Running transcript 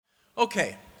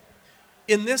Okay,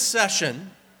 in this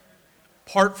session,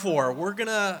 part 4, we're going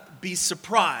to be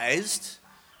surprised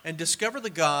and discover the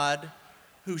God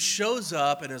who shows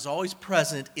up and is always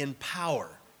present in power,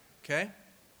 okay?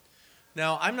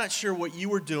 Now, I'm not sure what you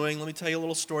were doing. Let me tell you a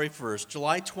little story first.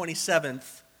 July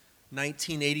 27th,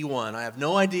 1981. I have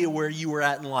no idea where you were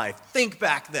at in life. Think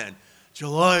back then.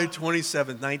 July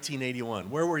 27th,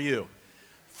 1981. Where were you?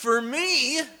 For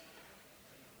me,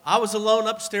 I was alone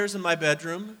upstairs in my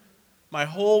bedroom. My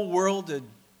whole world had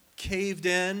caved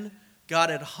in. God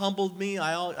had humbled me.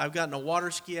 I've gotten a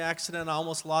water ski accident. I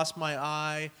almost lost my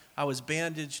eye. I was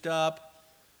bandaged up.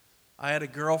 I had a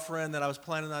girlfriend that I was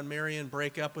planning on marrying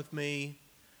break up with me.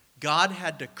 God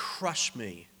had to crush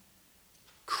me.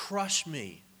 Crush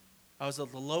me. I was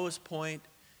at the lowest point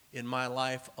in my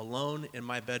life, alone in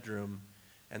my bedroom,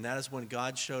 and that is when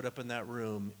God showed up in that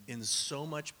room in so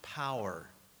much power.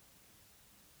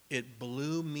 It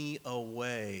blew me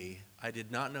away. I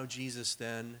did not know Jesus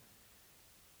then,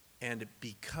 and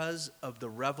because of the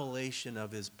revelation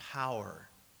of his power,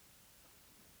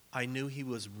 I knew he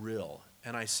was real.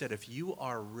 And I said, if you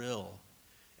are real,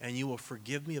 and you will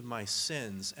forgive me of my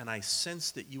sins, and I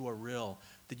sense that you are real,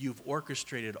 that you've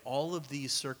orchestrated all of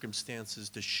these circumstances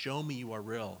to show me you are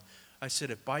real, I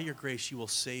said, if by your grace you will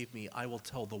save me, I will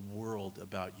tell the world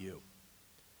about you.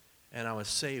 And I was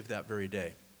saved that very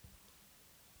day.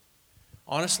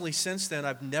 Honestly, since then,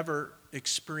 I've never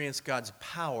experienced God's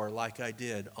power like I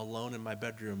did alone in my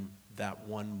bedroom that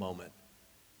one moment.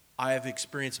 I have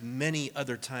experienced many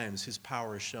other times his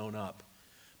power has shown up,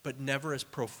 but never as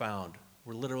profound.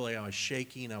 Where literally I was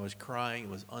shaking, I was crying, it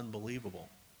was unbelievable.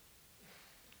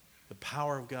 The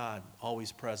power of God,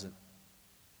 always present.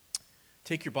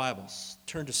 Take your Bibles,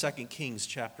 turn to 2 Kings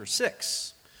chapter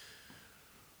 6.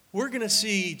 We're going to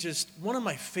see just one of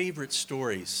my favorite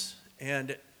stories.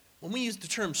 And when we use the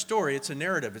term story, it's a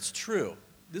narrative, it's true.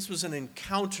 This was an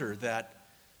encounter that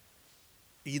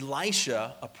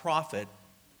Elisha, a prophet,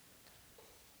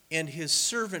 and his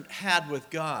servant had with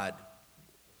God.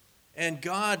 And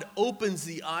God opens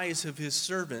the eyes of his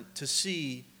servant to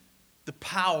see the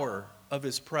power of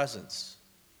his presence.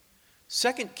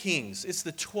 2 Kings, it's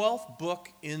the 12th book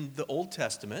in the Old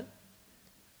Testament.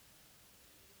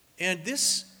 And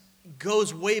this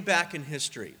goes way back in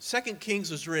history. 2 Kings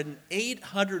was written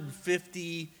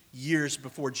 850 years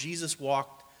before Jesus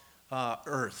walked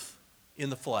earth in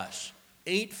the flesh.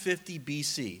 850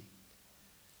 BC.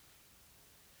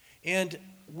 And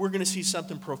we're going to see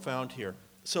something profound here.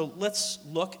 So let's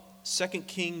look, 2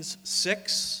 Kings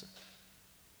 6,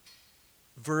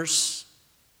 verse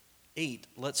 8.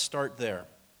 Let's start there.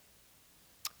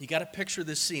 You got to picture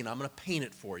this scene. I'm going to paint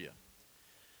it for you.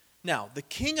 Now, the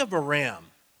king of Aram.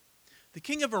 The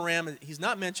king of Aram, he's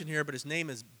not mentioned here, but his name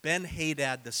is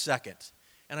Ben-Hadad II.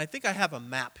 And I think I have a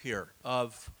map here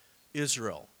of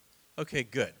Israel. Okay,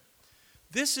 good.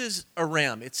 This is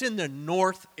Aram. It's in the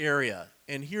north area.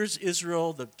 And here's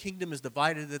Israel. The kingdom is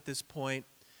divided at this point.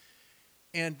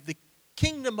 And the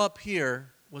kingdom up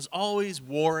here was always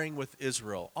warring with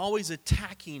Israel, always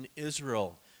attacking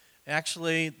Israel.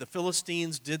 Actually, the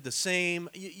Philistines did the same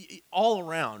all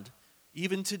around.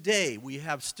 Even today, we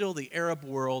have still the Arab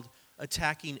world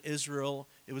attacking Israel.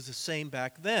 It was the same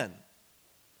back then.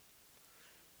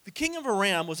 The king of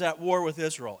Aram was at war with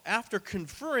Israel. After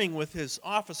conferring with his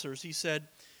officers, he said,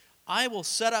 I will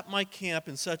set up my camp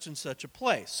in such and such a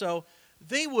place. So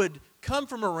they would come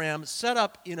from Aram, set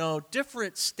up,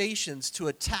 different stations to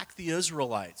attack the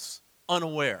Israelites,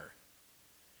 unaware.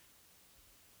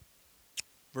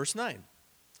 Verse 9.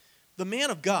 The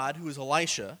man of God, who is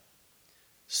Elisha,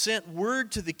 sent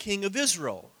word to the king of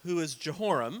Israel, who is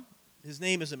Jehoram. His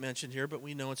name isn't mentioned here, but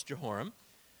we know it's Jehoram.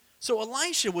 So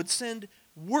Elisha would send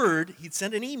word, he'd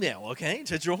send an email,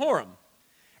 to Jehoram.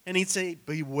 And he'd say,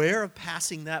 beware of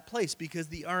passing that place because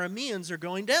the Arameans are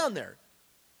going down there.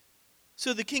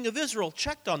 So the king of Israel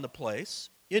checked on the place,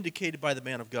 indicated by the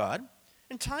man of God.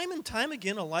 And time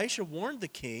again, Elisha warned the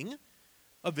king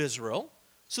of Israel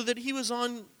so that he was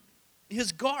on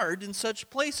his guard in such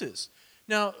places.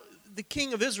 Now, the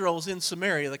king of Israel is in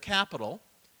Samaria, the capital.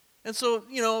 And so,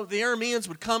 the Arameans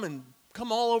would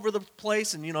come all over the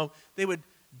place and, they would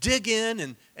dig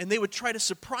in and they would try to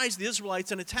surprise the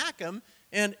Israelites and attack them.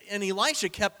 And Elisha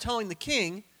kept telling the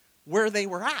king where they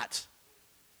were at.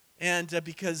 And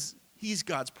because he's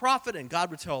God's prophet, and God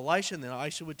would tell Elisha, and then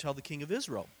Elisha would tell the king of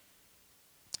Israel.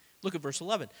 Look at verse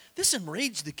 11. This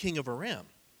enraged the king of Aram.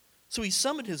 So he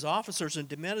summoned his officers and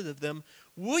demanded of them,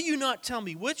 will you not tell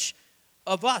me which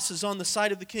of us is on the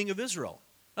side of the king of Israel?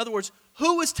 In other words,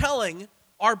 who is telling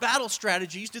our battle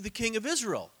strategies to the king of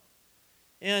Israel?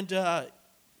 And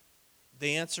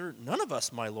they answer, "None of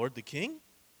us, my lord the king.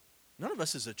 None of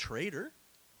us is a traitor."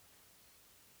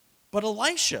 But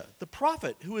Elisha, the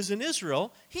prophet who is in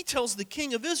Israel, he tells the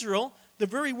king of Israel the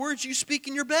very words you speak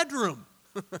in your bedroom.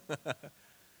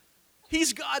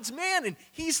 He's God's man, and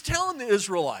he's telling the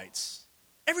Israelites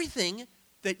everything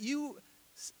that you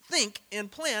think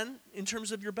and plan in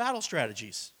terms of your battle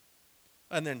strategies.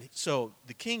 And then, so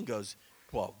the king goes,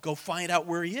 "Well, go find out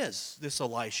where he is, this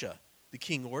Elisha," the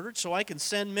king ordered, "so I can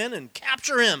send men and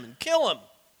capture him and kill him."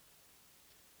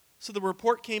 So the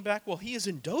report came back, "Well, he is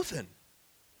in Dothan."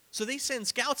 So they send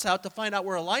scouts out to find out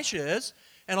where Elisha is,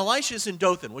 and Elisha is in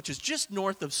Dothan, which is just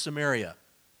north of Samaria.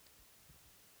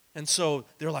 And so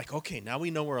they're like, "Okay, now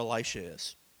we know where Elisha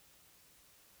is."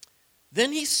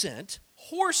 Then he sent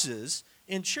horses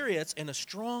and chariots and a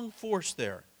strong force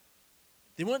there.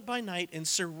 They went by night and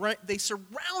they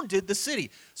surrounded the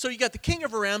city. So you got the king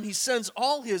of Aram, he sends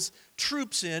all his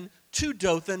troops in to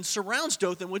Dothan, surrounds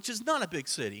Dothan, which is not a big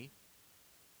city,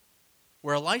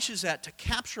 where Elisha's at, to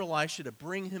capture Elisha, to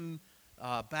bring him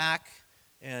back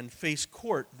and face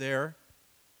court there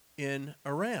in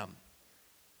Aram.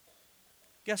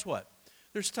 Guess what?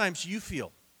 There's times you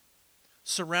feel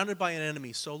surrounded by an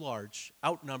enemy so large,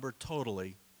 outnumbered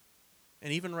totally,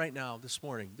 and even right now, this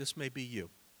morning, this may be you.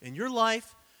 In your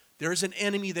life, there's an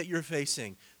enemy that you're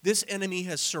facing. This enemy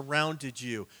has surrounded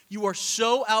you. You are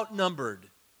so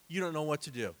outnumbered, you don't know what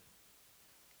to do.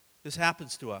 This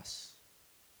happens to us.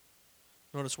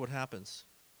 Notice what happens.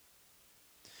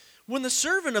 When the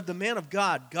servant of the man of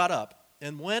God got up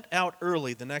and went out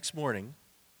early the next morning,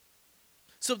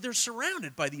 so they're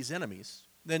surrounded by these enemies.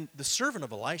 Then the servant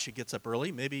of Elisha gets up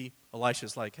early. Maybe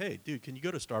Elisha's like, "Hey, dude, can you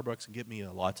go to Starbucks and get me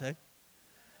a latte?"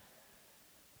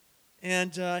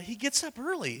 And he gets up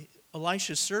early,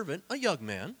 Elisha's servant, a young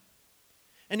man,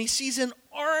 and he sees an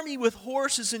army with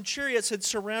horses and chariots had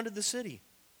surrounded the city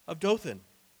of Dothan.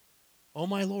 "Oh,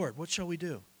 my Lord, what shall we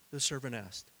do?" the servant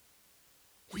asked.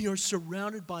 "We are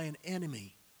surrounded by an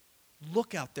enemy.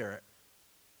 Look out there."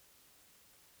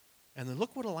 And then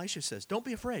look what Elisha says. "Don't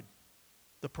be afraid,"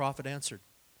 the prophet answered.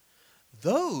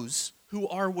 "Those who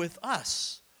are with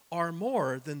us are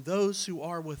more than those who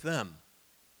are with them."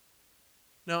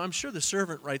 Now, I'm sure the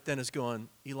servant right then is going,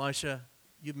 "Elisha,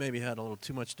 you've maybe had a little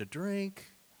too much to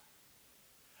drink.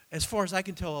 As far as I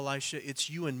can tell, Elisha, it's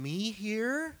you and me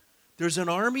here. There's an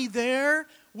army there.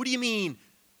 What do you mean?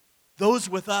 Those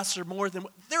with us are more than...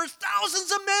 There's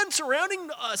thousands of men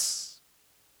surrounding us.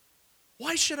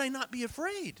 Why should I not be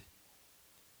afraid?"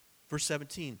 Verse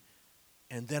 17,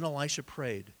 and then Elisha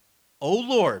prayed, "O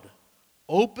Lord,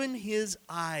 open his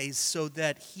eyes so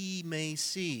that he may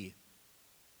see."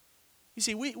 You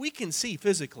see, we can see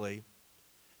physically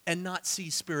and not see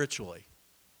spiritually.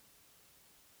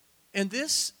 And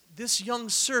this young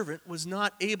servant was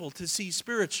not able to see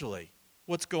spiritually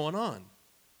what's going on.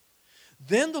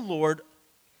 Then the Lord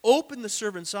opened the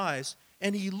servant's eyes,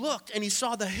 and he looked, and he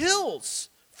saw the hills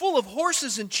full of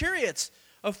horses and chariots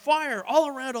of fire all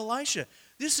around Elisha.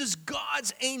 This is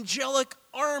God's angelic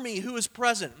army who is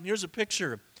present. And here's a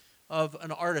picture of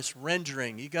an artist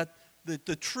rendering. You got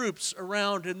the troops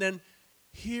around, and then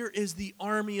here is the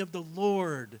army of the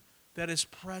Lord that is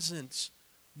present.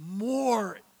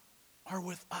 More are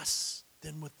with us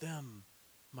than with them,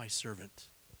 my servant.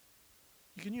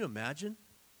 Can you imagine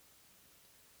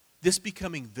this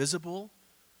becoming visible,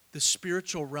 the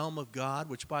spiritual realm of God,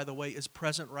 which, by the way, is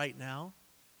present right now?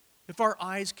 If our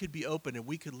eyes could be open and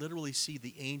we could literally see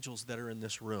the angels that are in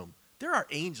this room. There are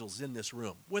angels in this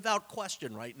room, without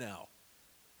question right now.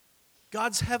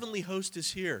 God's heavenly host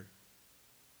is here.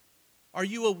 Are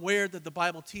you aware that the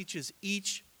Bible teaches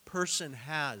each person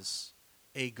has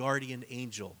a guardian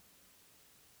angel?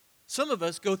 Some of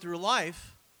us go through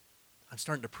life, I'm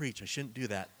starting to preach, I shouldn't do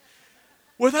that,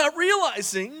 without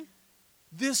realizing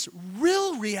this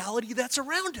real reality that's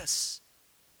around us.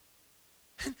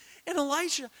 And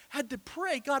Elisha had to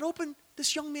pray, "God, open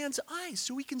this young man's eyes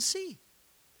so he can see.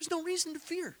 There's no reason to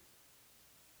fear."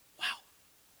 Wow.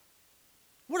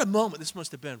 What a moment this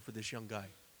must have been for this young guy,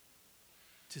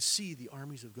 to see the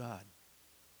armies of God,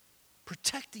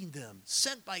 protecting them,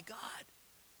 sent by God.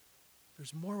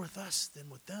 There's more with us than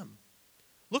with them.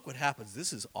 Look what happens.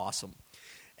 This is awesome.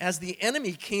 As the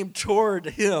enemy came toward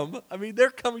him, they're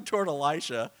coming toward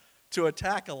Elisha to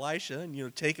attack Elisha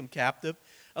and, take him captive.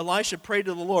 Elisha prayed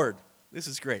to the Lord. This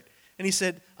is great. And he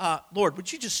said, "Lord,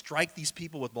 would you just strike these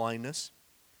people with blindness?"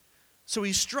 So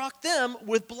he struck them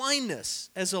with blindness,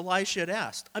 as Elisha had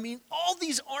asked. All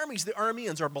these armies, the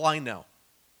Arameans, are blind now.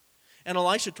 And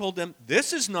Elisha told them,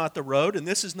 "This is not the road, and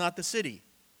this is not the city."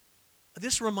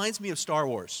 This reminds me of Star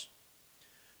Wars.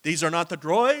 These are not the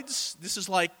droids. This is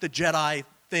like the Jedi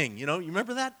thing. You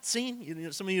remember that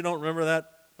scene? Some of you don't remember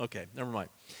that? Okay, never mind.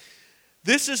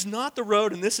 This is not the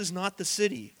road and this is not the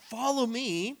city. Follow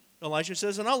me, Elisha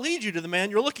says, and I'll lead you to the man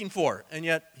you're looking for. And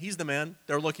yet, he's the man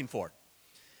they're looking for.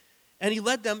 And he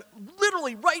led them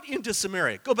literally right into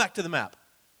Samaria. Go back to the map.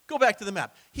 Go back to the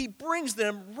map. He brings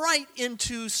them right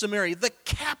into Samaria, the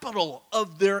capital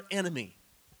of their enemy.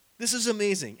 This is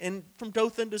amazing. And from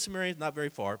Dothan to Samaria is not very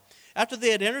far. After they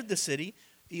had entered the city,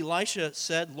 Elisha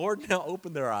said, Lord, now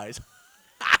open their eyes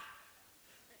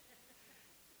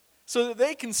so that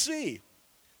they can see.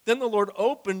 Then the Lord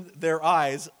opened their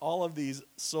eyes, all of these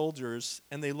soldiers,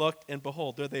 and they looked, and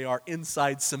behold, there they are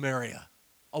inside Samaria,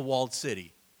 a walled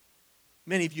city.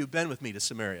 Many of you have been with me to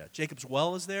Samaria. Jacob's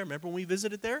Well is there. Remember when we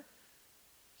visited there?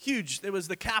 Huge. It was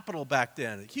the capital back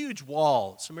then. A huge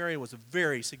wall. Samaria was a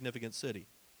very significant city.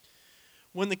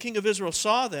 When the king of Israel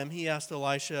saw them, he asked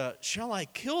Elisha, shall I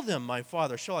kill them, my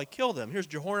father? Shall I kill them? Here's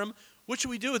Jehoram. What should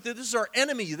we do with it? This is our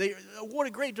enemy. What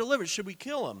a great deliverance. Should we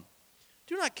kill them?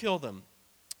 Do not kill them.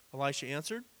 Elisha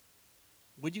answered,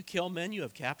 would you kill men you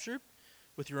have captured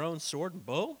with your own sword and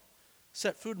bow?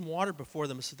 Set food and water before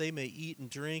them so they may eat and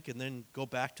drink and then go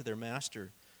back to their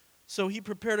master. So he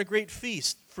prepared a great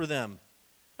feast for them.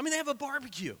 They have a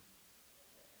barbecue.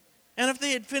 And if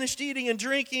they had finished eating and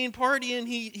drinking, partying,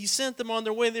 he sent them on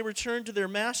their way. They returned to their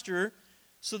master.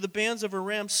 So the bands of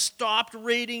Aram stopped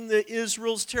raiding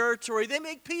Israel's territory. They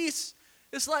make peace.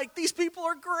 It's like, these people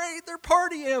are great. They're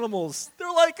party animals.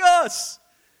 They're like us.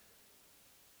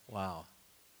 Wow.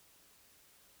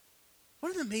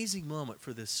 What an amazing moment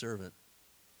for this servant.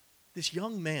 This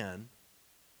young man,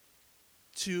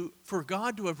 for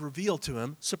God to have revealed to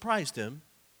him, surprised him,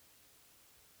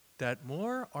 that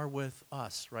more are with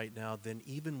us right now than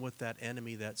even with that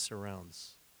enemy that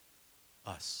surrounds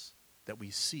us, that we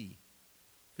see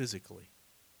physically.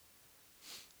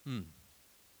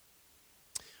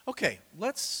 Okay,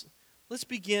 let's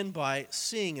begin by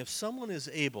seeing if someone is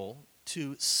able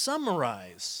to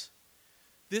summarize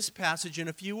this passage in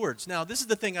a few words. Now, this is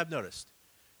the thing I've noticed.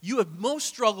 You have most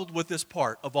struggled with this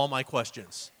part of all my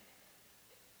questions.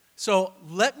 So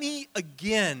let me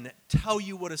again tell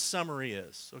you what a summary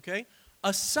is, okay?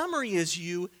 A summary is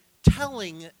you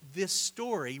telling this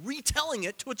story, retelling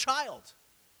it to a child.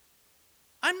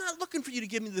 I'm not looking for you to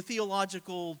give me the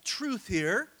theological truth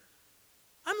here.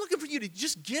 I'm looking for you to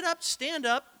just get up, stand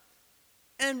up,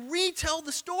 and retell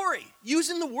the story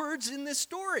using the words in this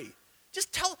story.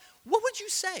 Just tell, what would you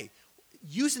say?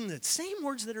 Using the same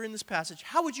words that are in this passage,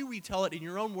 how would you retell it in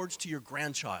your own words to your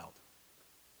grandchild?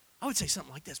 I would say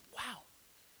something like this. Wow,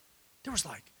 there was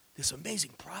like this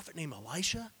amazing prophet named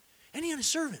Elisha, and he had a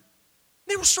servant.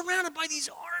 They were surrounded by these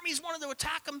armies, wanted to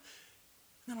attack him.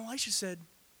 And then Elisha said,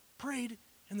 prayed,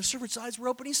 and the servant's eyes were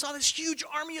open. He saw this huge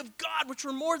army of God, which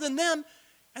were more than them.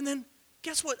 And then,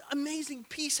 guess what? Amazing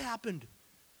peace happened.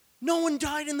 No one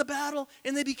died in the battle,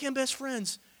 and they became best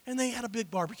friends, and they had a big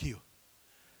barbecue.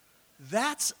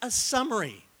 That's a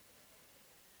summary.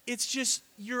 It's just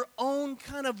your own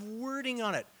kind of wording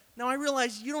on it. Now, I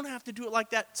realize you don't have to do it like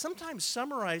that. Sometimes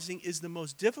summarizing is the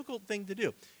most difficult thing to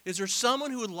do. Is there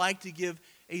someone who would like to give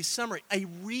a summary, a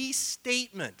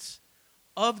restatement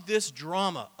of this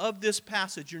drama, of this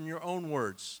passage in your own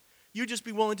words? You just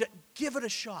be willing to give it a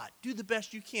shot. Do the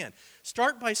best you can.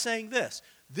 Start by saying this.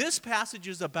 This passage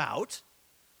is about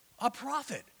a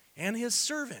prophet and his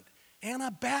servant and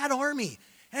a bad army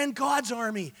and God's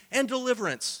army and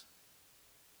deliverance.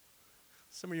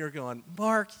 Some of you are going,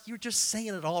 Mark, you're just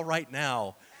saying it all right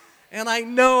now. And I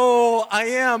know I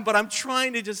am, but I'm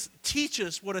trying to just teach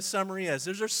us what a summary is.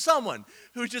 Is there someone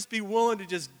who would just be willing to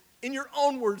just, in your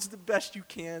own words, the best you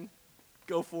can,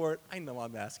 go for it? I know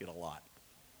I'm asking a lot.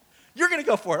 You're going to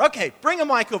go for it. Okay, bring a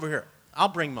mic over here. I'll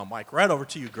bring my mic right over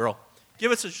to you, girl.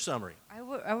 Give us a summary. I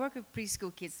work with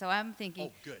preschool kids, so I'm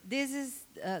thinking this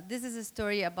is a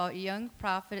story about a young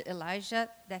prophet Elijah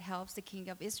that helps the king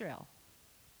of Israel.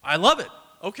 I love it.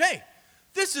 Okay.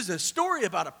 This is a story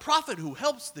about a prophet who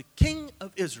helps the king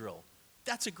of Israel.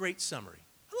 That's a great summary.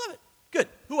 I love it. Good.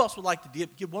 Who else would like to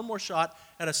give one more shot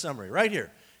at a summary? Right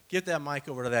here. Get that mic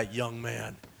over to that young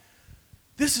man.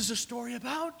 This is a story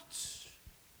about...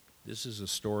 This is a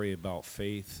story about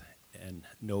faith and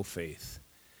no faith.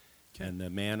 Okay. And the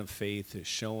man of faith is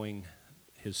showing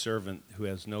his servant who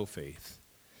has no faith.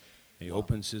 He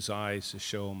opens his eyes to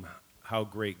show him how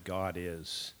great God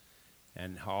is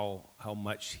and how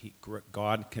much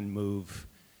God can move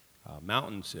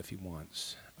mountains if he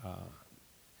wants,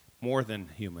 more than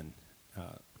human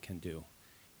can do.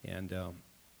 And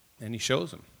he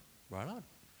shows him. Right on.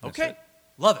 That's Okay. it.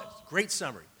 Love it. Great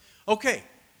summary. Okay.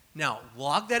 Now,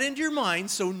 log that into your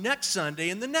mind so next Sunday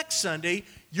and the next Sunday,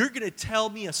 you're going to tell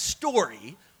me a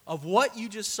story of what you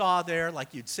just saw there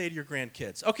like you'd say to your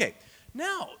grandkids. Okay,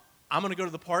 now I'm going to go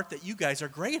to the part that you guys are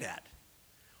great at.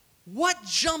 What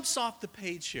jumps off the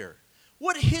page here?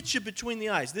 What hits you between the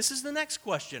eyes? This is the next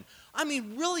question. I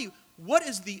mean, really, what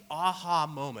is the aha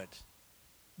moment?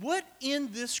 What in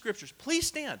this scriptures? Please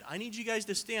stand. I need you guys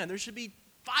to stand. There should be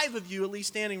 5 of you at least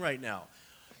standing right now.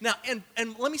 Now, and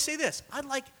let me say this. I'd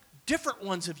like different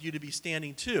ones of you to be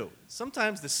standing too.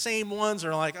 Sometimes the same ones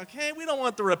are like, okay, we don't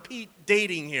want the repeat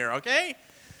dating here, okay?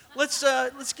 Let's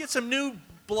get some new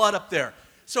blood up there.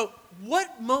 So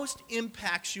what most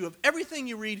impacts you of everything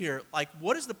you read here? Like,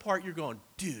 what is the part you're going,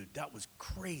 dude, that was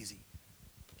crazy?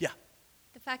 Yeah.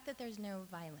 The fact that there's no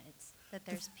violence, that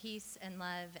there's peace and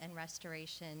love and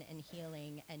restoration and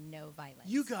healing and no violence.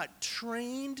 You got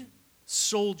trained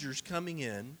soldiers coming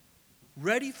in,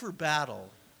 ready for battle,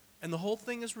 and the whole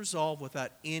thing is resolved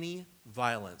without any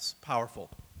violence.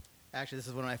 Powerful. Actually, this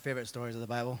is one of my favorite stories of the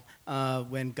Bible.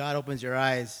 When God opens your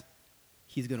eyes,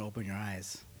 he's going to open your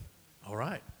eyes. All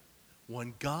right.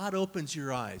 When God opens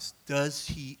your eyes, does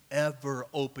he ever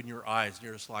open your eyes? And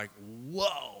you're just like,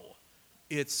 whoa.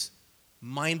 It's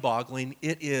mind-boggling.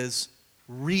 It is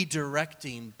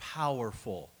redirecting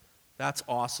powerful. That's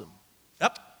awesome.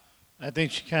 Yep. I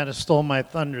think she kind of stole my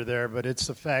thunder there, but it's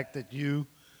the fact that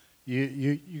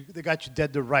they got you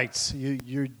dead to rights.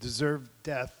 You deserve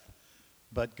death,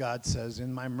 but God says,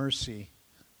 in my mercy,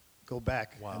 go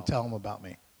back and tell them about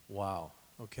me. Wow.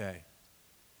 Okay.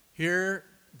 Here,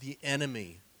 the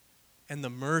enemy and the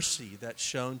mercy that's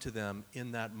shown to them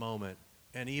in that moment,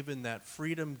 and even that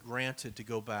freedom granted to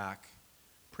go back,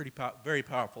 very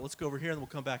powerful. Let's go over here, and we'll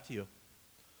come back to you.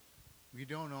 We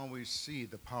don't always see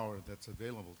the power that's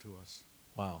available to us.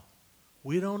 Wow.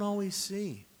 We don't always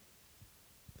see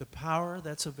the power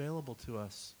that's available to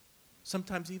us.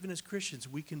 Sometimes even as Christians,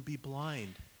 we can be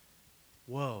blind.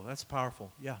 Whoa, that's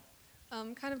powerful. Yeah.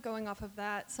 Kind of going off of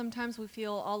that, sometimes we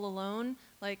feel all alone,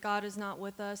 like God is not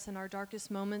with us in our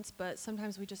darkest moments, but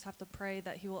sometimes we just have to pray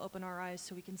that he will open our eyes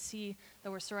so we can see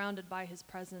that we're surrounded by his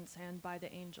presence and by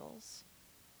the angels.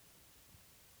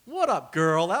 What up,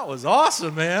 girl? That was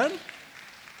awesome, man.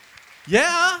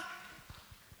 Yeah.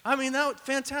 I mean, that was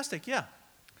fantastic, yeah.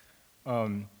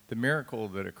 The miracle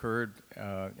that occurred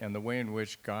and the way in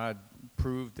which God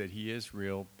proved that he is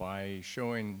real by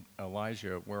showing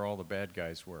Elijah where all the bad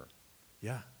guys were.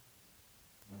 Yeah.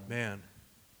 Man,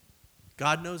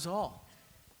 God knows all.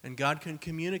 And God can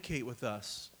communicate with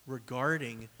us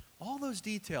regarding all those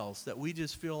details that we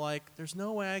just feel like there's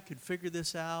no way I could figure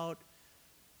this out.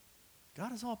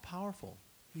 God is all powerful.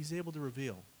 He's able to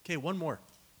reveal. Okay, one more.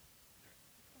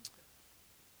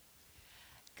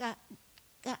 God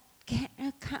can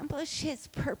accomplish his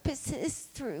purposes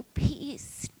through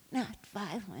peace, not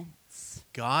violence.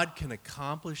 God can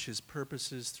accomplish his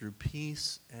purposes through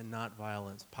peace and not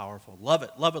violence. Powerful. Love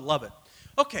it, love it, love it.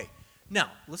 Okay, now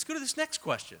let's go to this next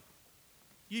question.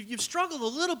 You've struggled a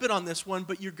little bit on this one,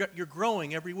 but you're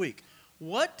growing every week.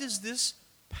 What does this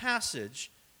passage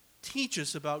teach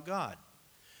us about God?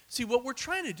 See, what we're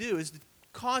trying to do is to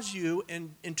cause you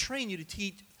and train you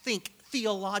to think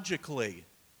theologically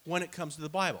when it comes to the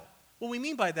Bible. What we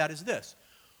mean by that is this.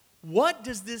 What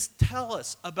does this tell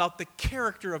us about the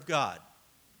character of God?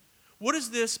 What does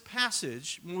this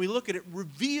passage, when we look at it,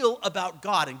 reveal about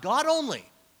God and God only?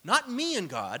 Not me and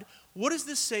God. What does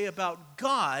this say about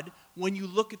God when you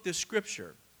look at this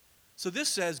scripture? So this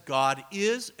says God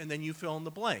is, and then you fill in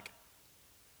the blank.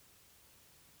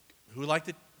 Who would like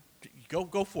to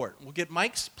go for it? We'll get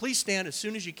mics. Please stand as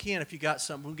soon as you can if you got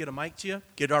something. We'll get a mic to you.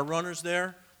 Get our runners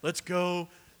there. Let's go.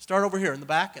 Start over here in the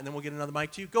back, and then we'll get another mic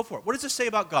to you. Go for it. What does this say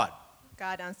about God?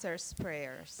 God answers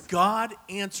prayers. God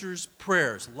answers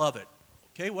prayers. Love it.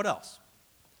 Okay, what else?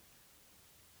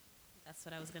 That's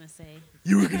what I was going to say.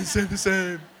 You were going to say the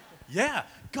same. Yeah,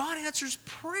 God answers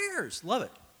prayers. Love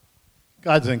it.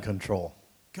 God's in control.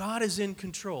 God is in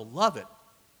control. Love it.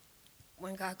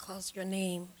 When God calls your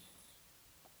name,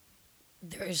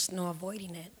 there is no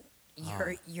avoiding it.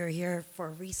 You're here for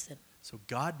a reason. So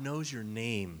God knows your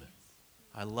name.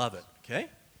 I love it. Okay?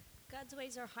 God's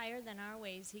ways are higher than our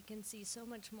ways. He can see so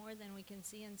much more than we can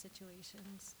see in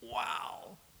situations.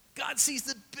 Wow. God sees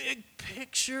the big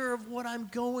picture of what I'm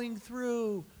going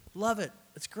through. Love it.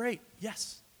 It's great.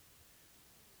 Yes.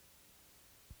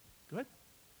 Go ahead.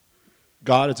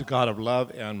 God is a God of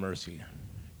love and mercy.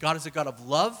 God is a God of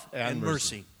love and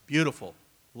mercy. Beautiful.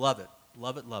 Love it.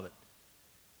 Love it. Love it.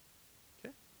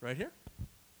 Okay. Right here.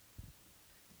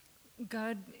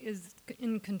 God is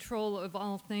in control of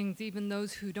all things, even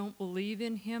those who don't believe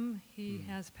in him. He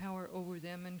has power over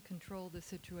them and control the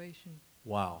situation.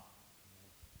 Wow.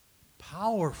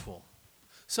 Powerful.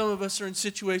 Some of us are in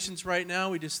situations right now,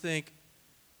 we just think,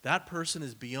 that person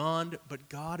is beyond, but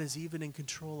God is even in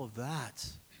control of that.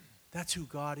 That's who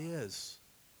God is.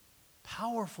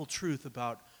 Powerful truth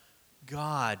about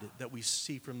God that we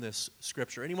see from this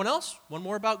scripture. Anyone else? One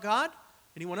more about God?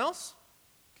 Anyone else?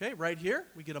 Okay, right here.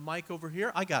 We get a mic over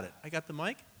here. I got it. I got the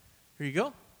mic. Here you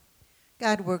go.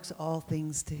 God works all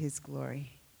things to his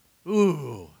glory.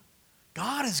 Ooh,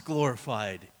 God is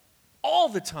glorified all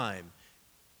the time.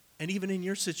 And even in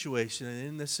your situation and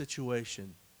in this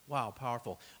situation. Wow,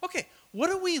 powerful. Okay, what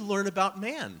do we learn about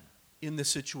man in this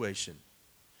situation?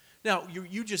 Now,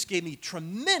 you just gave me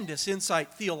tremendous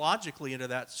insight theologically into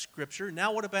that scripture.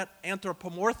 Now what about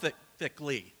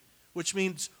anthropomorphically? Which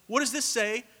means, what does this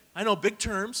say? I know big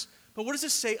terms, but what does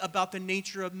this say about the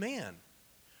nature of man?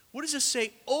 What does this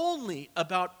say only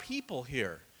about people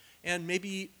here? And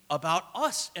maybe about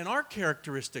us and our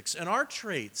characteristics and our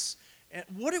traits? And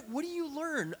what do you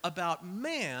learn about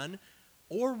man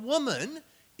or woman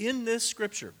in this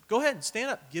scripture? Go ahead and stand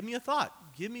up. Give me a thought.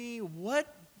 Give me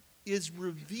what is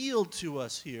revealed to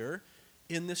us here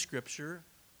in this scripture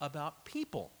about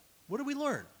people. What do we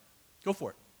learn? Go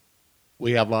for it.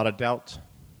 We have a lot of doubts.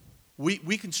 We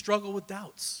can struggle with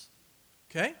doubts.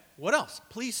 Okay? What else?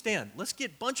 Please stand. Let's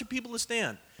get a bunch of people to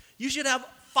stand. You should have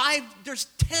there's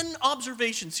 10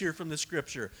 observations here from the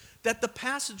scripture that the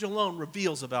passage alone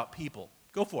reveals about people.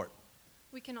 Go for it.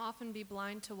 We can often be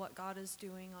blind to what God is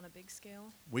doing on a big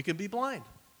scale. We can be blind.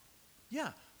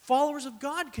 Yeah. Followers of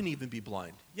God can even be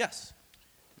blind. Yes.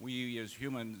 We as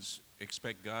humans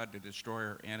expect God to destroy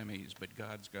our enemies, but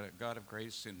God's got a God of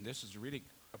grace, and this is really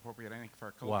appropriate, I think, for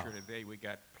our culture today. We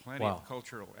got plenty of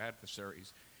cultural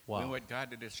adversaries. We want God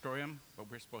to destroy them,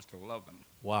 but we're supposed to love them.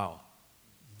 Wow.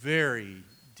 Very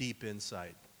deep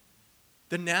insight.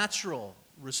 The natural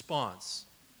response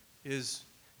is,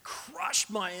 crush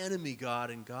my enemy, God,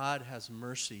 and God has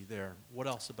mercy there. What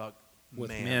else about with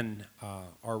men,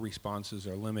 our responses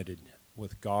are limited.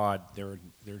 With God, there's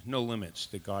no limits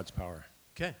to God's power.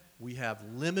 Okay. We have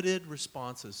limited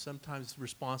responses, sometimes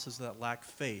responses that lack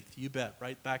faith. You bet.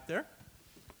 Right back there?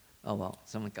 Oh, well,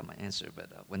 someone got my answer, but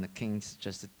when the kings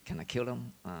just kind of killed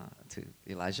him to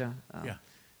Elijah,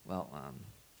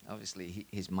 obviously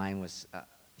his mind was,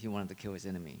 he wanted to kill his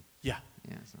enemy. Yeah.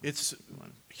 So it's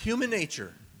human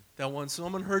nature that when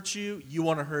someone hurts you, you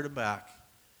want to hurt them back.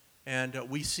 And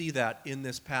we see that in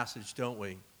this passage, don't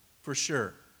we? For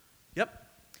sure. Yep.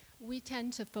 We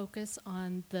tend to focus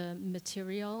on the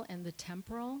material and the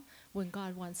temporal when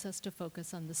God wants us to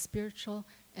focus on the spiritual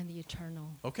and the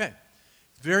eternal. Okay.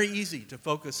 Very easy to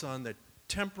focus on the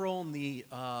temporal and the,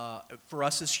 for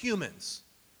us as humans.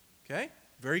 Okay?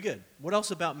 Very good. What else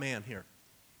about man here?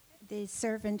 The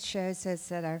servant shows us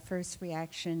that our first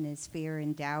reaction is fear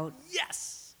and doubt.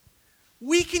 Yes.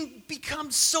 We can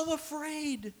become so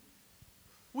afraid.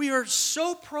 We are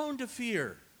so prone to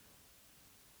fear.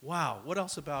 Wow. What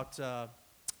else about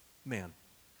man?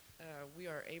 We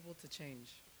are able to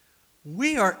change.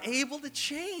 We are able to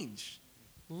change.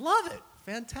 Love it.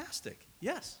 Fantastic.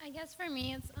 Yes. I guess for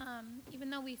me, it's even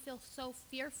though we feel so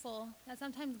fearful, that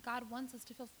sometimes God wants us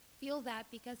to feel that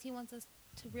because he wants us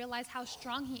to realize how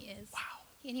strong he is. Wow.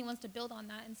 And he wants to build on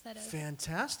that instead of...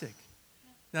 Fantastic.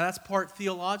 Now that's part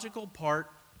theological, part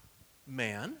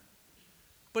man.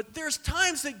 But there's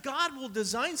times that God will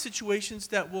design situations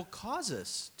that will cause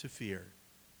us to fear.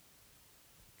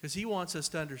 Because he wants us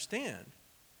to understand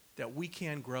that we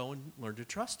can grow and learn to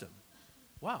trust him.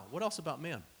 Wow. What else about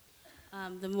man?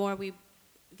 The more we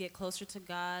get closer to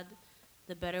God,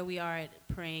 the better we are at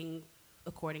praying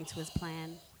according to his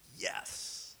plan.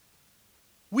 Yes.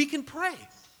 We can pray.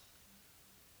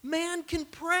 Man can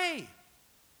pray.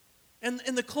 And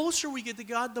the closer we get to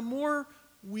God, the more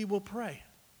we will pray.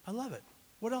 I love it.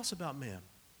 What else about man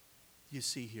do you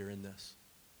see here in this?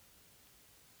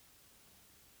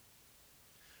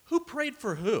 Who prayed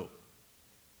for who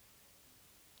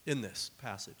in this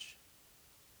passage?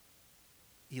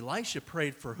 Elisha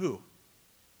prayed for who?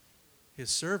 His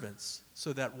servants,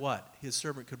 so that what? His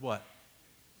servant could what?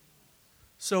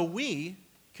 So we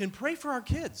can pray for our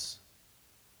kids,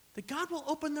 that God will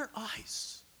open their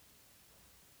eyes,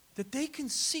 that they can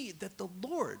see that the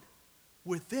Lord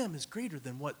with them is greater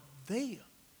than what they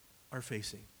are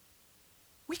facing.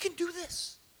 We can do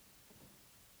this.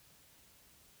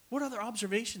 What other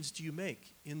observations do you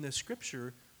make in the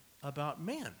scripture about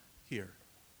man here?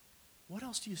 What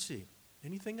else do you see?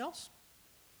 Anything else?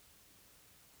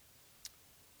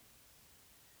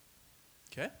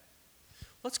 Okay.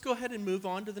 Let's go ahead and move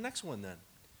on to the next one then.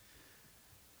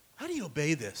 How do you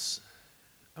obey this?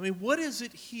 I mean, what is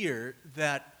it here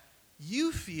that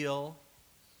you feel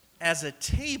as a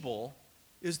table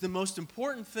is the most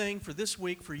important thing for this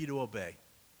week for you to obey?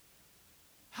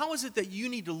 How is it that you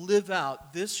need to live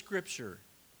out this scripture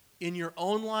in your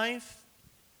own life,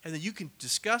 and then you can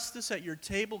discuss this at your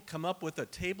table, come up with a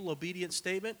table obedience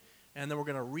statement, and then we're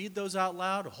going to read those out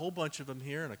loud, a whole bunch of them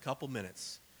here in a couple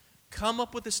minutes. Come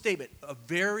up with a statement, a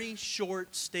very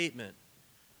short statement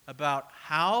about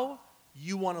how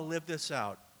you want to live this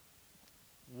out,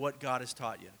 what God has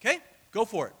taught you. Okay? Go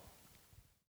for it.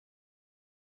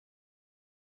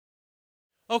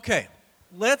 Okay,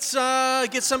 let's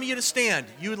get some of you to stand.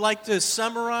 You would like to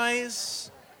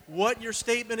summarize what your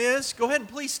statement is? Go ahead and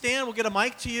please stand. We'll get a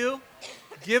mic to you.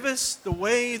 Give us the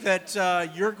way that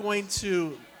you're going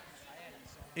to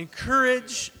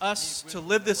encourage us to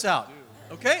live this out.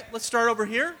 Okay, let's start over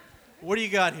here. What do you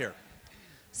got here?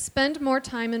 Spend more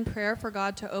time in prayer for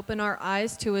God to open our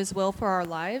eyes to His will for our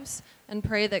lives, and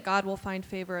pray that God will find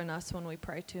favor in us when we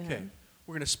pray to Him. Okay,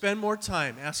 we're going to spend more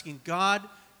time asking God,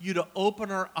 you to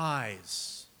open our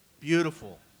eyes.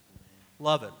 Beautiful.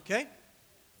 Love it. Okay?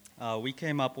 We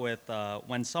came up with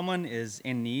when someone is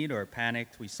in need or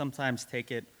panicked, we sometimes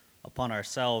take it upon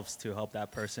ourselves to help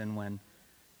that person when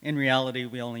in reality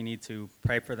we only need to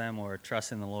pray for them or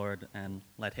trust in the Lord and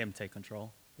let Him take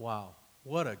control. Wow.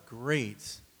 What a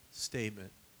great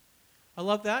statement. I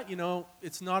love that. You know,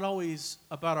 it's not always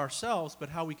about ourselves, but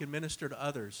how we can minister to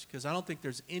others. Because I don't think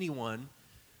there's anyone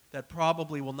that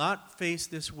probably will not face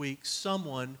this week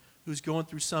someone who's going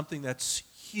through something that's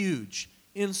huge,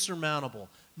 insurmountable,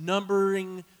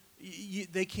 numbering,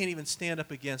 they can't even stand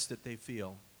up against it, they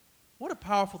feel. What a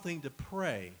powerful thing to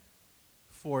pray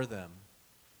for them.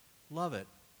 Love it.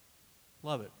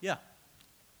 Love it. Yeah.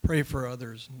 Pray for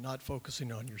others, not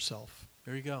focusing on yourself.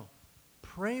 There you go.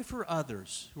 Pray for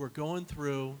others who are going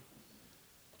through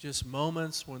just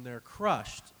moments when they're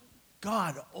crushed.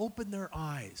 God, open their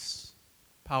eyes.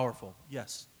 Powerful.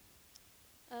 Yes.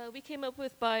 We came up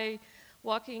with by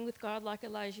walking with God like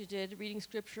Elijah did, reading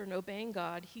Scripture and obeying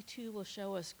God, He too will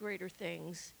show us greater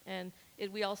things. And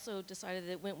we also decided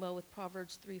that it went well with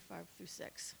Proverbs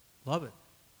 3:5-6. Love it.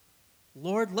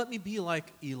 Lord, let me be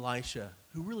like Elisha,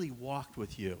 who really walked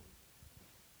with you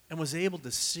and was able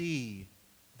to see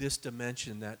this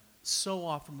dimension that so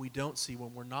often we don't see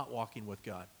when we're not walking with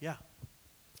God. Yeah.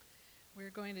 We're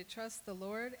going to trust the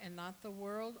Lord and not the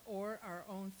world or our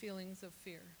own feelings of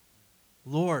fear.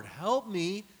 Lord, help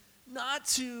me not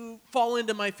to fall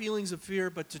into my feelings of fear,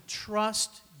 but to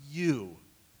trust you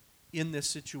in this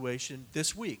situation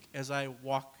this week as I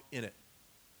walk in it.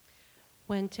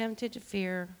 When tempted to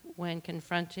fear, when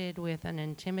confronted with an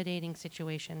intimidating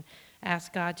situation,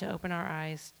 ask God to open our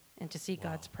eyes and to see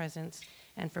God's presence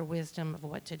and for wisdom of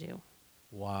what to do.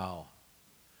 Wow.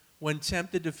 When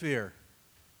tempted to fear,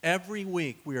 every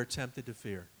week we are tempted to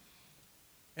fear.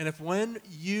 And if when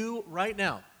you, right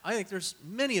now, I think there's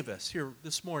many of us here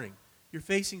this morning, you're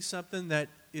facing something that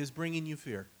is bringing you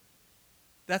fear.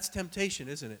 That's temptation,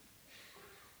 isn't it?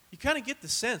 You kind of get the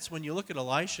sense when you look at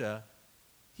Elisha,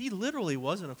 he literally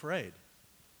wasn't afraid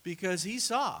because he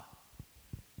saw.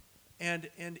 And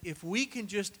if we can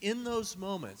just in those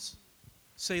moments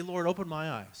say, Lord, open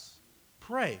my eyes.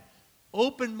 Pray,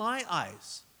 open my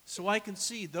eyes so I can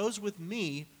see those with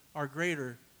me are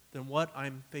greater than what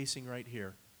I'm facing right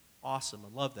here. Awesome.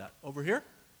 I love that. Over here?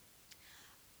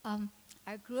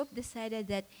 Our group decided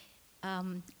that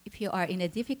if you are in a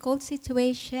difficult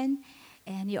situation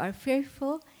and you are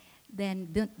fearful, then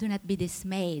do not be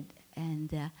dismayed.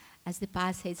 And as the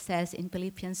passage says in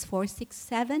Philippians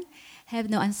 4:6-7, have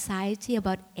no anxiety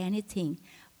about anything,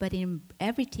 but in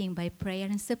everything by prayer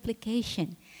and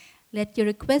supplication. Let your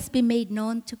requests be made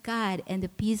known to God, and the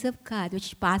peace of God,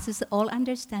 which passes all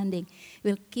understanding,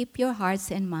 will keep your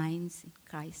hearts and minds in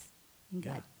Christ, in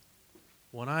God.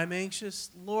 When I'm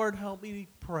anxious, Lord, help me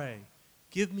pray.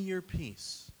 Give me your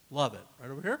peace. Love it.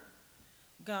 Right over here.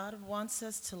 God wants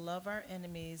us to love our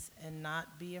enemies and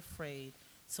not be afraid.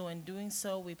 So in doing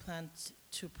so, we plan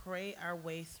to pray our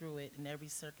way through it in every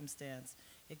circumstance.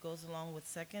 It goes along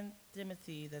with 2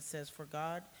 Timothy that says, for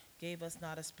God gave us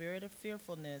not a spirit of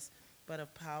fearfulness, but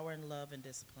of power and love and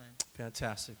discipline.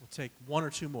 Fantastic. We'll take one or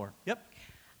two more. Yep.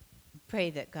 Pray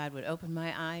that God would open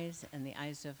my eyes and the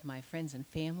eyes of my friends and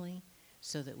family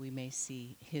so that we may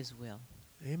see His will.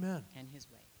 Amen. And His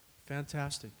way.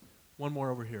 Fantastic. One more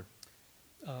over here.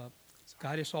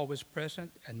 God is always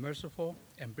present and merciful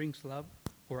and brings love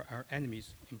for our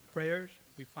enemies. In prayers,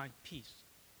 we find peace.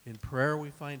 In prayer,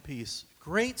 we find peace.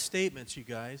 Great statements, you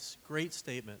guys. Great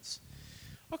statements.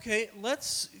 Okay,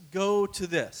 let's go to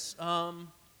this.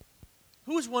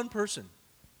 Who is one person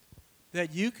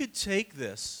that you could take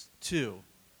this to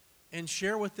and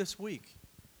share with this week?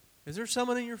 Is there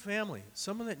someone in your family,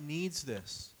 someone that needs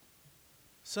this?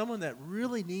 Someone that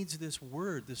really needs this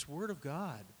word of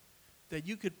God, that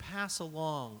you could pass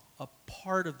along a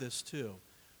part of this to?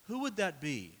 Who would that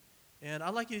be? And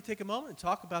I'd like you to take a moment and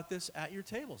talk about this at your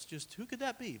tables. Just who could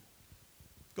that be?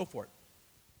 Go for it.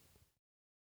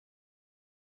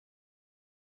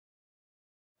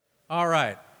 All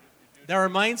right. That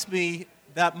reminds me,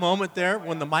 that moment there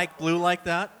when the mic blew like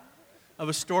that, of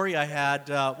a story I had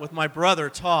with my brother,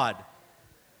 Todd.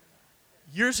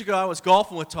 Years ago, I was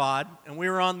golfing with Todd, and we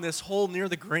were on this hole near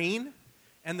the green,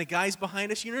 and the guys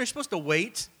behind us, you're supposed to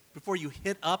wait before you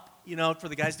hit up, for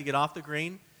the guys to get off the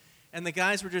green. And the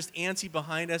guys were just antsy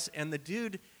behind us, and the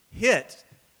dude hit,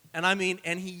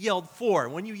 and he yelled 4.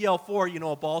 When you yell 4,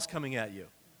 a ball's coming at you.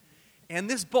 And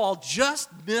this ball just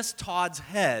missed Todd's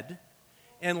head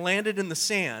and landed in the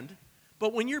sand.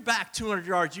 But when you're back 200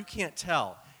 yards, you can't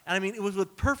tell. And it was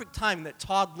with perfect timing that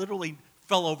Todd literally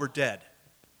fell over dead.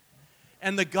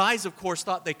 And the guys, of course,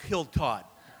 thought they killed Todd.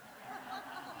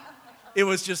 It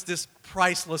was just this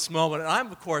priceless moment. And I'm,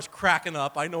 of course, cracking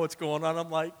up. I know what's going on. I'm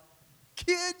like,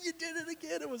 kid, you did it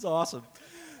again. It was awesome.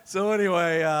 So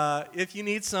anyway, if you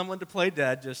need someone to play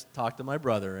dead, just talk to my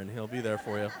brother, and he'll be there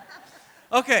for you.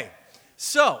 Okay.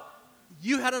 So,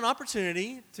 you had an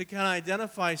opportunity to kind of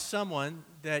identify someone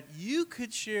that you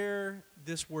could share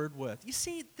this word with. You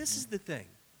see, this is the thing.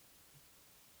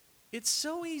 It's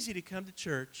so easy to come to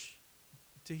church,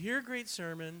 to hear a great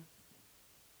sermon,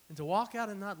 and to walk out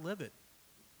and not live it,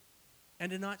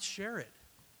 and to not share it.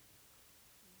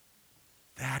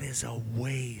 That is a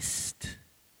waste.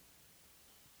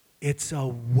 It's a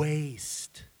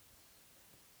waste.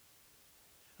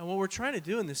 And what we're trying to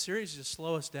do in this series is just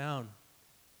slow us down.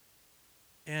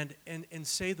 And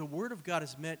say the Word of God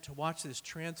is meant to, watch this,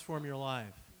 transform your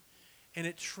life. And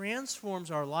it transforms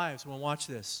our lives when, watch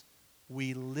this,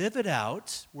 we live it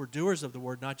out. We're doers of the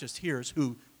Word, not just hearers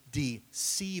who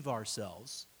deceive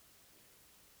ourselves.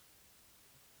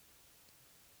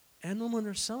 And then when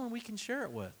there's someone we can share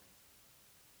it with.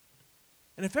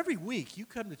 And if every week you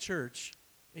come to church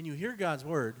and you hear God's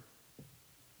Word,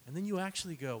 and then you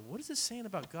actually go, what is this saying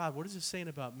about God? What is this saying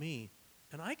about me?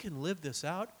 And I can live this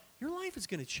out. Your life is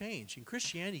going to change, and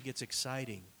Christianity gets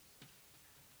exciting.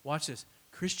 Watch this.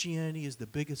 Christianity is the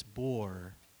biggest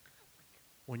bore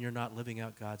when you're not living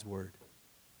out God's Word.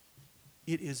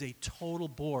 It is a total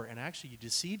bore, and actually you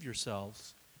deceive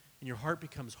yourselves, and your heart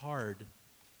becomes hard,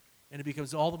 and it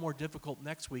becomes all the more difficult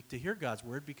next week to hear God's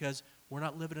Word because we're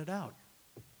not living it out.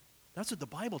 That's what the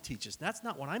Bible teaches. That's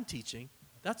not what I'm teaching.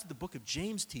 That's what the book of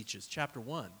James teaches, chapter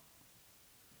 1.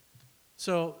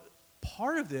 So,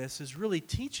 part of this is really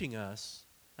teaching us,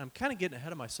 I'm kind of getting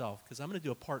ahead of myself because I'm going to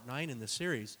do a part 9 in this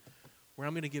series where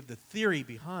I'm going to give the theory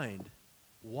behind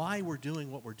why we're doing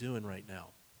what we're doing right now.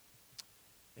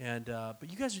 And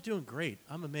but you guys are doing great.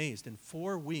 I'm amazed. In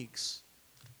 4 weeks,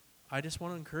 I just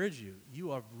want to encourage you. You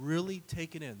have really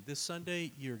taken in. This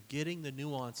Sunday, you're getting the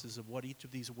nuances of what each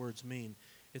of these words mean.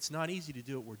 It's not easy to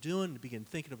do what we're doing, to begin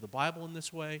thinking of the Bible in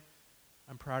this way.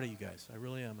 I'm proud of you guys. I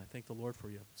really am. I thank the Lord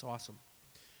for you. It's awesome.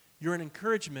 You're an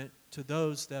encouragement to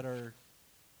those that are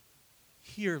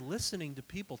here listening to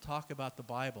people talk about the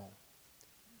Bible.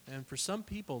 And for some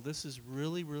people, this is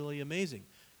really, really amazing.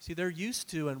 See, they're used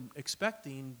to and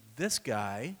expecting this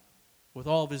guy with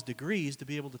all of his degrees to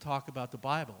be able to talk about the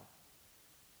Bible.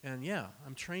 And yeah,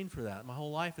 I'm trained for that. My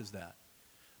whole life is that.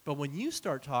 But when you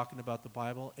start talking about the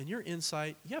Bible and your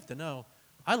insight, you have to know,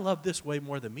 I love this way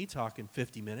more than me talking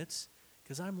 50 minutes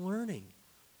because I'm learning.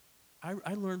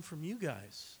 I learn from you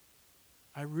guys.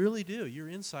 I really do. Your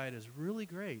insight is really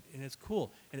great, and it's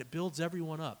cool, and it builds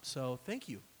everyone up. So thank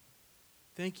you.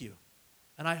 Thank you.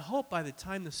 And I hope by the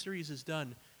time the series is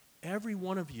done, every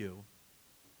one of you,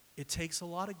 it takes a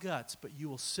lot of guts, but you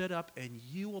will sit up and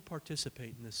you will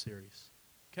participate in this series.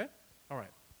 Okay? All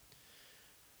right.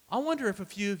 I wonder if a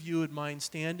few of you would mind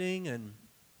standing, and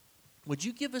would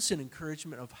you give us an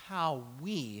encouragement of how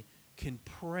we can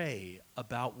pray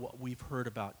about what we've heard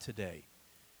about today?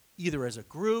 Either as a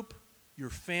group, your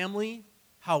family,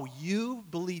 how you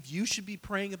believe you should be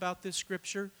praying about this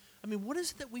scripture. What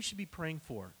is it that we should be praying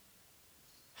for?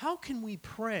 How can we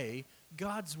pray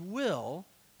God's will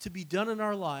to be done in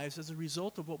our lives as a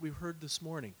result of what we've heard this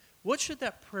morning? What should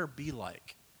that prayer be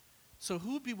like? So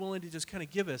who would be willing to just kind of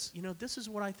give us, this is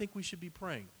what I think we should be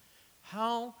praying.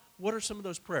 What are some of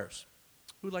those prayers?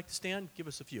 Who would like to stand? Give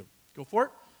us a few. Go for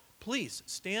it. Please,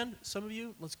 stand. Some of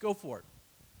you, let's go for it.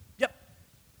 Yep.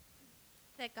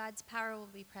 that God's power will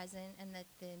be present and that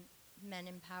the men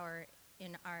in power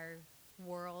in our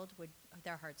world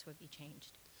their hearts would be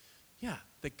changed. Yeah,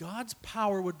 that God's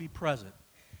power would be present.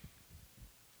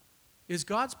 Is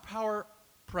God's power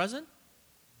present?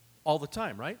 All the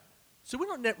time, right? So we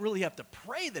don't really have to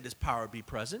pray that his power be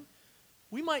present.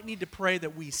 We might need to pray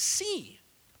that we see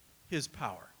his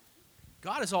power.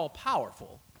 God is all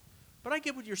powerful, but I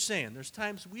get what you're saying. There's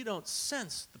times we don't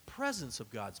sense the presence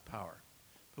of God's power,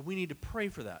 but we need to pray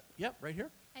for that. Yep, right here.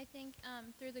 I think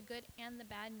through the good and the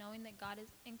bad, knowing that God is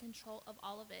in control of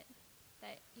all of it.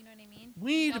 That, you know what I mean?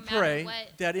 We need to pray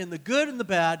that in the good and the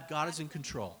bad, God is in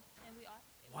control.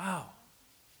 Wow.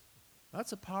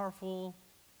 That's a powerful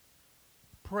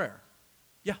prayer.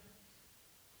 Yeah.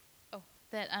 Oh,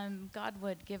 that God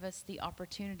would give us the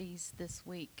opportunities this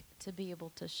week to be able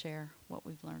to share what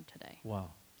we've learned today.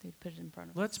 Wow. To put it in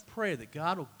front of Let's us. pray that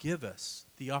God will give us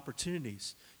the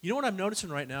opportunities. You know what I'm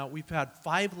noticing right now? We've had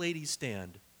 5 ladies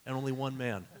stand and only 1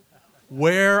 man.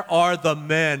 Where are the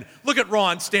men? Look at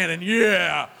Ron standing.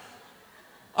 Yeah.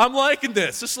 I'm liking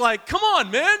this. It's like, come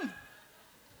on, men.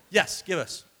 Yes, give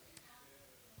us.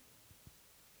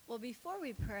 Well, before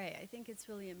we pray, I think it's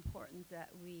really important that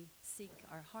we seek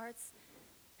our hearts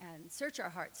and search our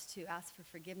hearts to ask for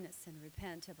forgiveness and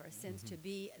repent of our sins, to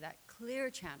be that clear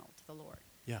channel to the Lord.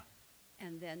 Yeah.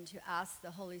 And then to ask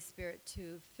the Holy Spirit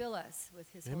to fill us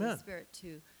with his Amen. Holy Spirit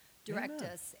to direct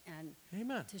Amen. us and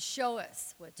Amen. to show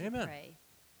us what to Amen. pray.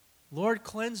 Lord,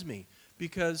 cleanse me,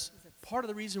 because part of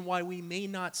the reason why we may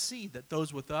not see that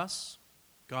those with us,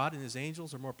 God and his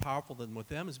angels, are more powerful than with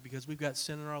them is because we've got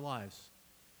sin in our lives.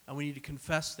 And we need to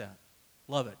confess that.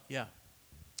 Love it. Yeah.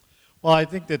 Well, I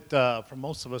think that for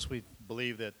most of us, we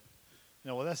believe that,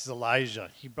 well, this is Elijah.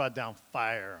 He brought down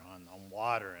fire on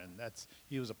water, and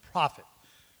he was a prophet.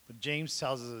 But James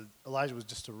tells us that Elijah was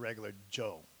just a regular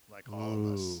Joe, like all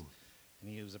of us. And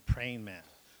he was a praying man.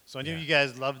 So any of you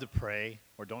guys love to pray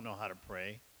or don't know how to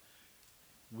pray,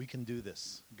 we can do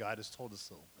this. God has told us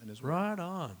so in his word. Right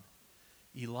on.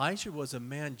 Elijah was a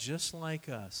man just like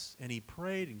us, and he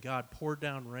prayed, and God poured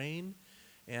down rain,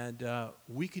 and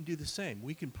we can do the same.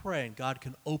 We can pray, and God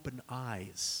can open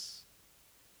eyes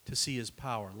to see his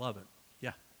power. Love it.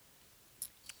 Yeah.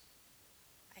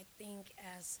 I think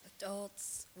as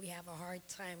adults, we have a hard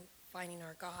time finding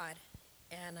our God,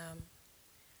 and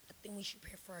I think we should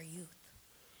pray for our youth.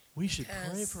 We should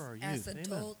pray for our youth. As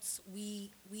adults,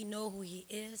 we know who he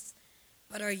is,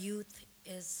 but our youth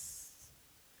is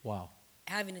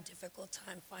having a difficult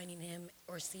time finding him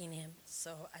or seeing him.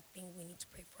 So I think we need to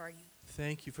pray for our youth.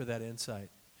 Thank you for that insight.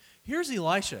 Here's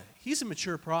Elisha. He's a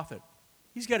mature prophet.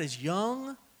 He's got his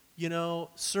young,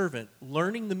 servant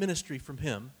learning the ministry from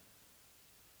him.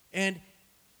 And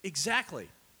exactly,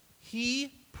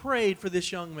 he prayed for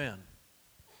this young man.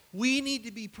 We need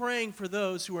to be praying for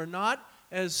those who are not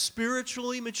as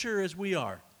spiritually mature as we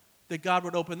are, that God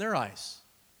would open their eyes.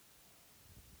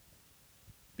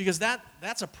 Because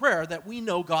that's a prayer that we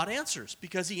know God answers,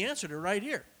 because he answered it right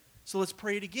here. So let's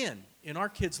pray it again in our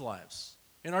kids' lives,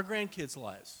 in our grandkids'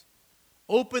 lives.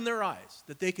 Open their eyes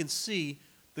that they can see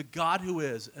the God who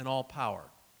is in all power.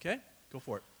 Okay? Go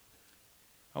for it.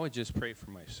 I would just pray for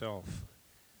myself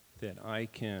that I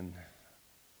can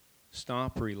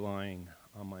stop relying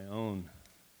on my own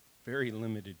very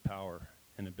limited power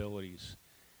and abilities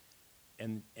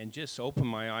and just open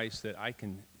my eyes that I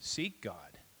can seek God,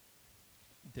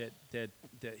 that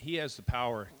he has the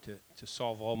power to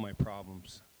solve all my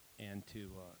problems and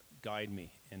to guide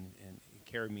me and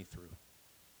carry me through.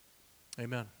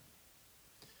 Amen.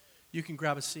 You can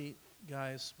grab a seat,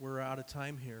 guys. We're out of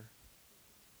time here.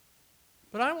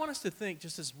 But I want us to think,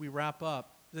 just as we wrap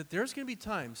up, that there's going to be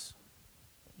times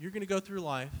you're going to go through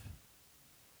life,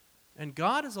 and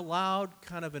God has allowed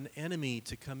kind of an enemy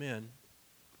to come in.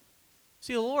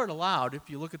 See, the Lord allowed, if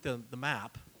you look at the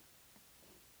map,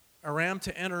 Aram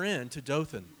to enter into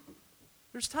Dothan.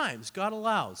 There's times God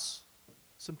allows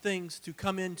some things to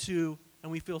come into,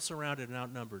 and we feel surrounded and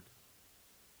outnumbered.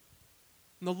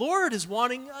 And the Lord is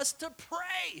wanting us to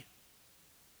pray.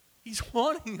 He's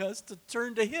wanting us to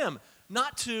turn to him,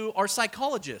 not to our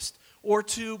psychologist or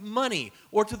to money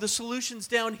or to the solutions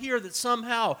down here that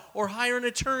somehow, or hire an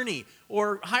attorney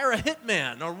or hire a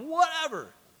hitman or whatever.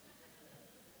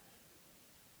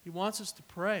 He wants us to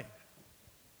pray.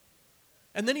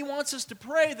 And then he wants us to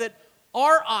pray that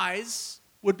our eyes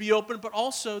would be open, but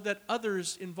also that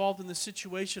others involved in the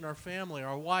situation, our family,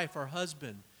 our wife, our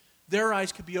husband, their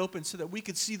eyes could be open so that we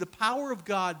could see the power of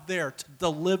God there to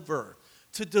deliver,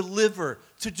 to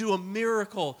do a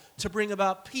miracle, to bring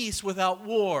about peace without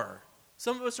war.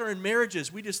 Some of us are in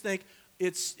marriages. We just think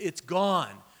it's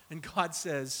gone. And God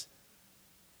says,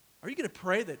 Are you going to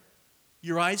pray that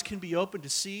your eyes can be opened to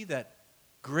see that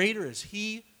greater is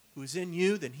He who is in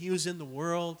you than he who is in the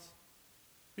world?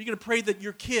 Are you going to pray that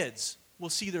your kids will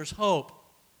see there's hope?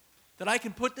 That I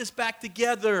can put this back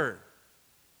together.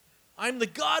 I'm the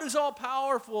God who's all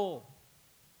powerful.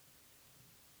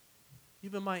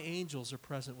 Even my angels are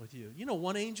present with you. You know,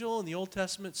 one angel in the Old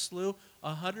Testament slew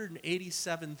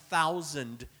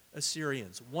 187,000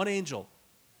 Assyrians. One angel.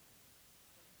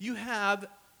 You have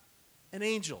an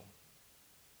angel.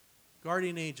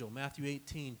 Guardian angel. Matthew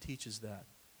 18 teaches that.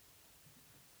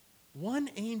 One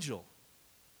angel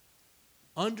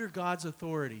under God's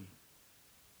authority.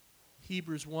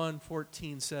 Hebrews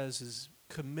 1:14 says is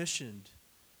commissioned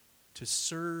to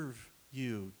serve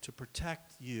you, to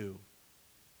protect you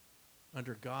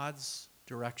under God's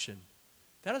direction.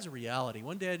 That is a reality.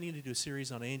 One day I need to do a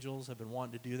series on angels. I've been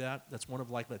wanting to do that. That's one of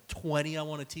like the 20 I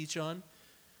want to teach on.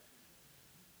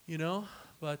 You know,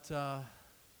 but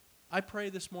I pray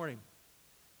this morning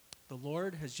the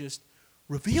Lord has just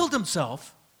revealed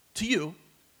himself to you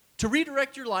to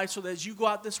redirect your life so that as you go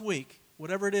out this week,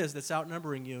 whatever it is that's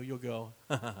outnumbering you, you'll go,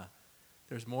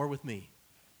 there's more with me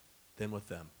than with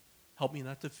them. Help me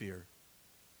not to fear.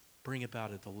 Bring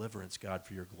about a deliverance, God,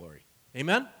 for your glory.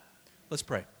 Amen? Let's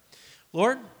pray.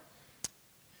 Lord,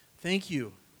 thank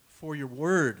you for your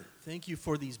word. Thank you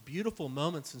for these beautiful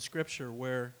moments in Scripture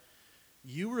where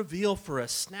you reveal for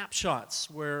us snapshots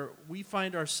where we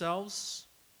find ourselves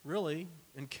really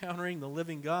encountering the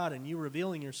living God and you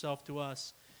revealing yourself to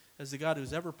us as the God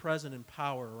who's ever present in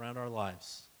power around our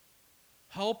lives.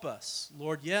 Help us,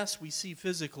 Lord. Yes, we see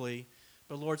physically,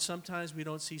 but Lord, sometimes we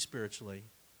don't see spiritually.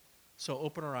 So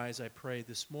open our eyes, I pray,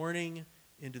 this morning,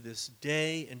 into this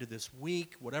day, into this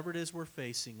week, whatever it is we're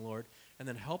facing, Lord, and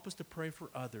then help us to pray for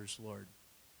others, Lord,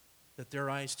 that their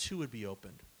eyes too would be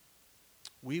opened.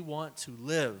 We want to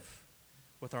live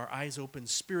with our eyes open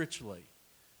spiritually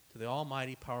to the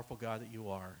almighty, powerful God that you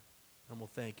are. And we'll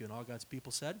thank you. And all God's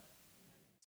people said?